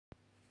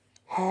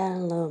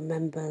Hello,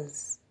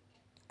 members,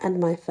 and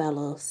my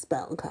fellow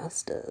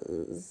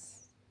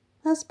spellcasters.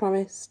 As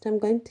promised, I'm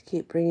going to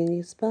keep bringing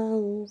you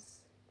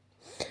spells.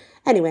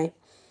 Anyway,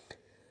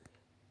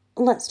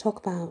 let's talk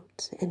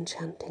about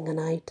enchanting an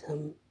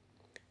item.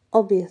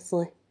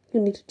 Obviously,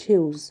 you need to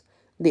choose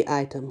the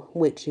item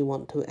which you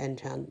want to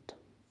enchant.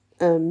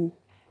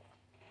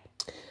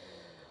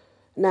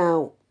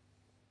 Now,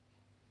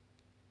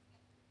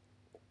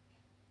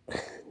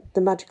 the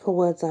magical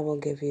words I will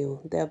give you,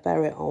 they're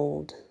very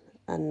old,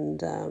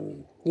 and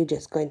you're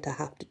just going to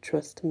have to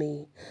trust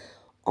me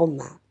on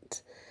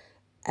that.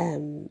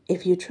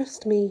 If you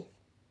trust me,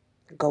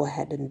 go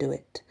ahead and do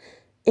it.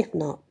 If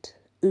not,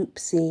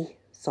 oopsie,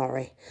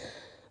 sorry.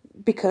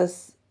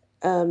 Because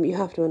you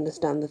have to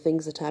understand the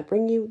things that I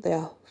bring you, they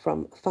are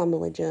from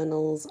family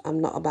journals.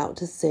 I'm not about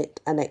to sit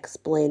and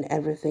explain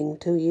everything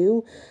to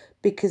you,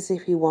 because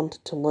if you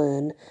wanted to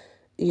learn,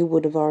 you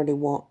would have already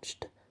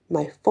watched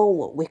my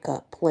full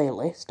Wicca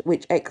playlist,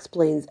 which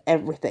explains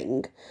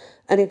everything.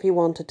 And if you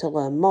wanted to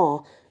learn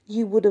more,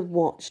 you would have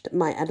watched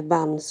my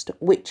advanced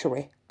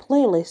witchery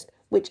playlist,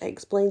 which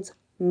explains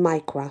my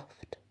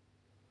craft.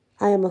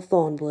 I am a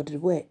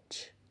thorn-blooded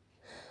witch.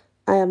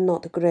 I am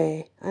not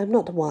grey, I am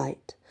not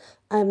white,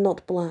 I am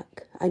not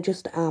black, I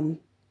just am.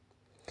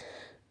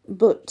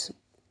 But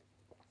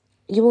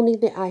you will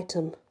need the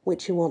item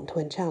which you want to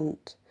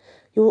enchant.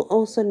 You will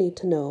also need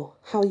to know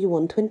how you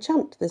want to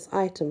enchant this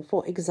item.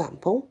 For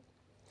example,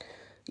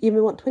 you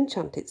may want to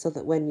enchant it so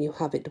that when you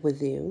have it with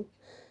you,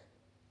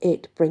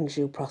 it brings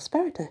you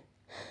prosperity.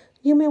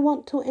 You may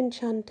want to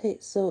enchant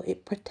it so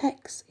it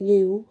protects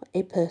you,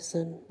 a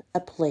person, a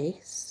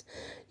place.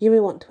 You may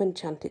want to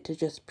enchant it to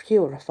just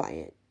purify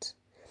it.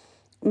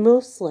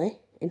 Mostly,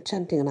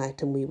 enchanting an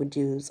item we would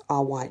use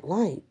our white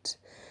light.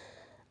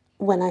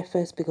 When I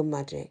first began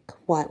magic,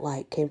 white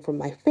light came from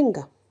my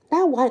finger.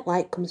 Now white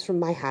light comes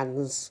from my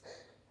hands.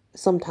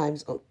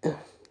 Sometimes,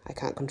 I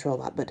can't control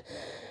that, but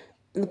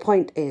the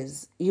point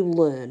is, you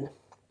learn.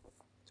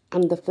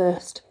 And the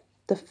first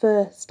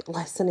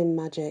lesson in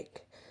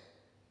magic,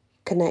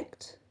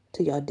 connect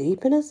to your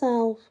deep inner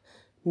self,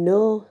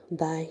 know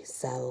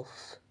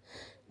thyself,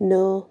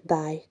 know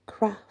thy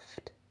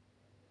craft.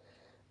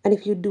 And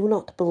if you do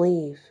not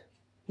believe,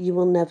 you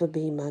will never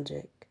be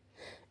magic.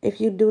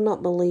 If you do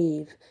not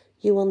believe,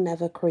 you will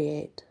never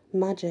create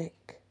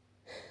magic.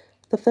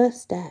 The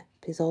first step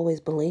is always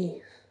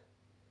believe.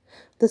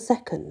 The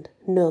second,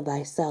 know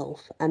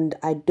thyself, and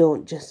I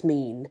don't just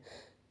mean,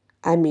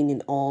 I mean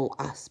in all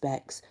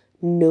aspects,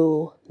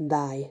 know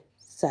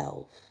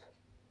thyself.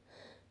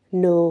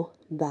 Know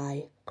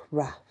thy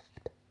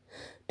craft.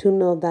 To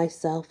know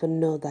thyself and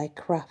know thy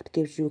craft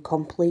gives you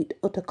complete,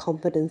 utter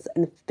confidence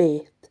and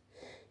faith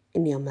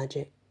in your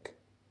magic.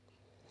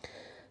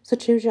 So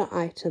choose your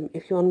item.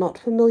 If you are not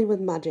familiar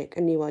with magic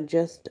and you are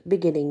just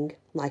beginning,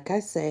 like I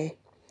say,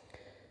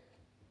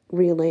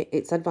 really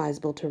it's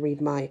advisable to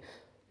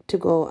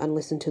go and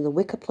listen to the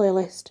Wicca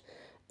playlist.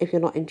 If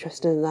you're not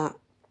interested in that,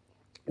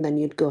 then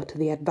you'd go to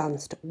the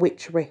advanced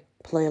witchery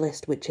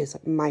playlist, which is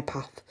my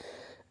path,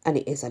 and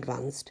it is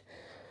advanced.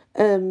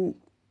 So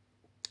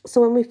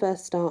when we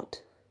first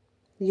start,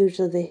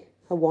 usually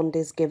a wand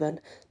is given.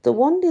 The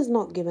wand is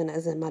not given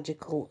as a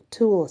magical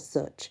tool as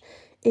such.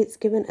 It's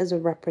given as a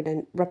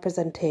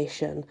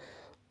representation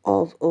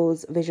of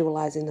us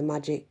visualizing the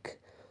magic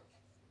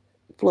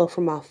flow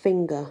from our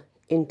finger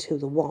into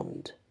the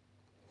wand.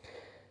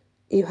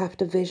 You have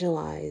to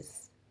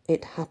visualize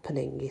it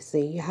happening, you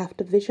see. You have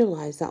to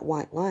visualize that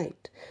white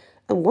light.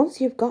 And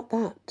once you've got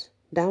that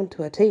down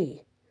to a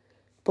T,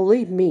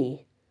 believe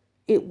me,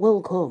 it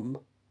will come.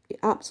 It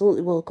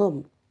absolutely will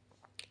come.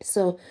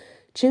 So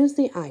choose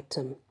the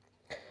item.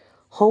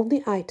 Hold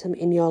the item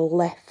in your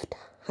left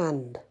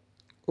hand.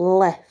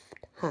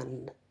 Left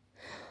hand.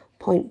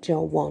 Point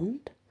your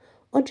wand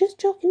or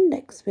just your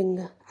index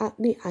finger at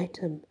the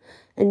item,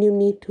 and you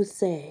need to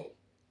say,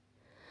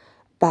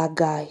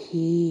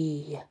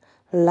 Bagahi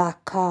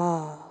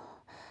Laka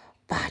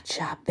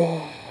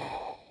Bachabe.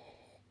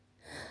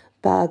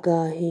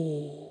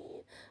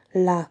 Bagahi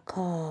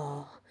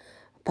Laka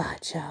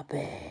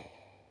Bachabe.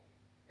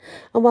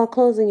 And while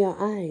closing your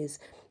eyes,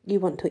 you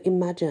want to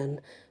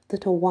imagine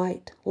that a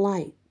white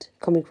light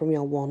coming from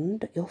your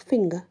wand, your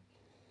finger,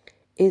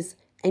 is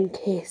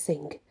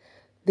encasing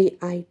the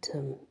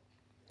item,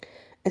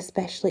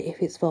 especially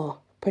if it's for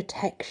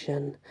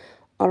protection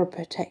or a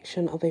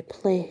protection of a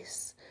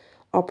place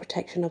or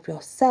protection of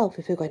yourself.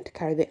 If you're going to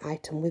carry the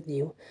item with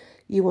you,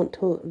 you want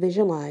to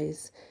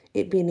visualize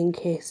it being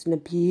encased in a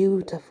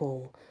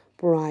beautiful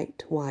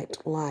bright white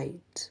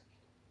light,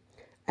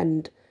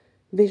 and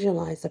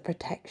visualize the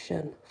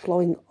protection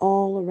flowing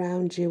all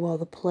around you or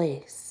the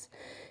place.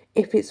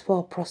 If it's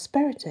for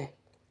prosperity,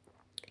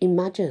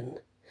 imagine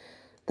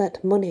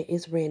that money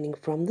is raining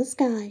from the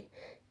sky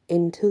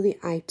into the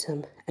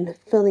item and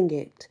filling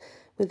it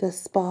with a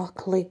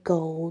sparkly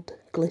gold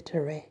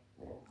glittery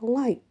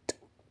light.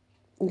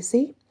 You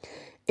see,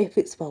 if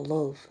it's for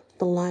love,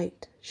 the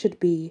light should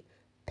be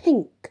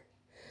pink,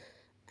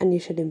 and you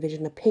should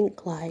envision a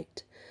pink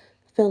light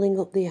filling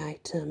up the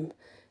item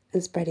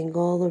and spreading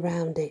all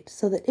around it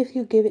so that if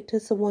you give it to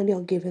someone,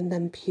 you're giving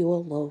them pure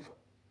love.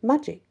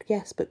 Magic,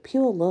 yes, but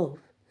pure love.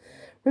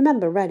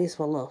 Remember, red is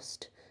for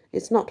lust.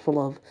 It's not for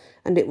love,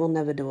 and it will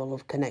never do a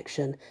love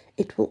connection.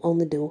 It will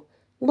only do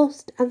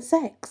lust and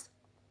sex.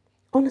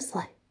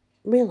 Honestly,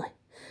 really.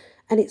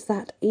 And it's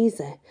that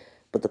easy.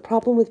 But the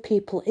problem with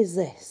people is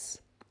this.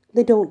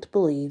 They don't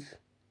believe.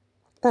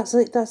 That's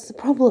it, that's the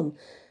problem.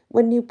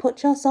 When you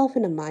put yourself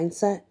in a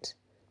mindset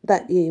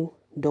that you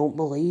don't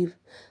believe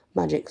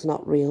magic's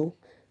not real,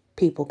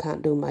 people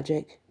can't do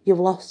magic, you've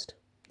lost.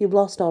 You've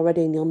lost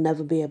already and you'll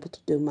never be able to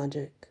do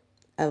magic.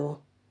 Ever.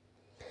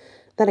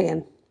 Then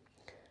again,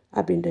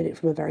 I've been doing it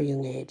from a very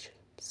young age,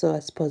 so I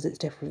suppose it's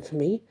different for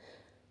me.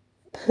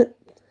 But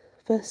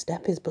first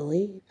step is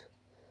believe.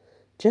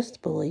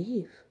 Just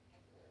believe.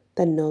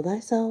 Then know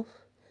thyself.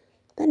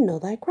 Then know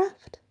thy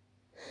craft.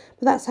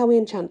 But that's how we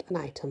enchant an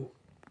item.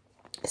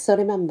 So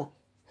remember,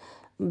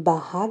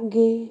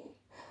 bahagi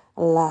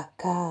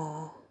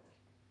laka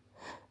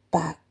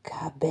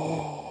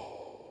bakabe.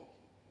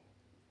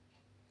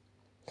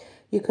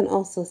 You can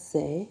also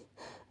say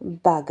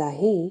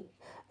bagahi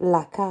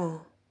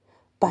laka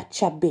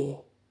bachabe.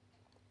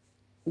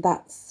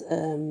 That's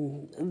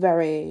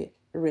very,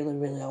 really,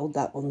 really old,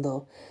 that one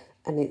though,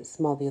 and it's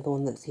more the other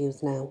one that's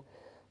used now.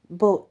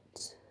 But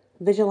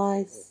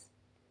visualize,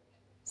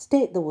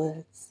 state the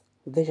words,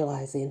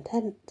 visualize the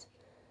intent,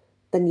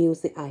 then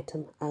use the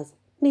item as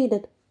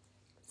needed.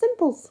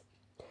 Simples.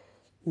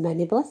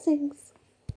 Many blessings.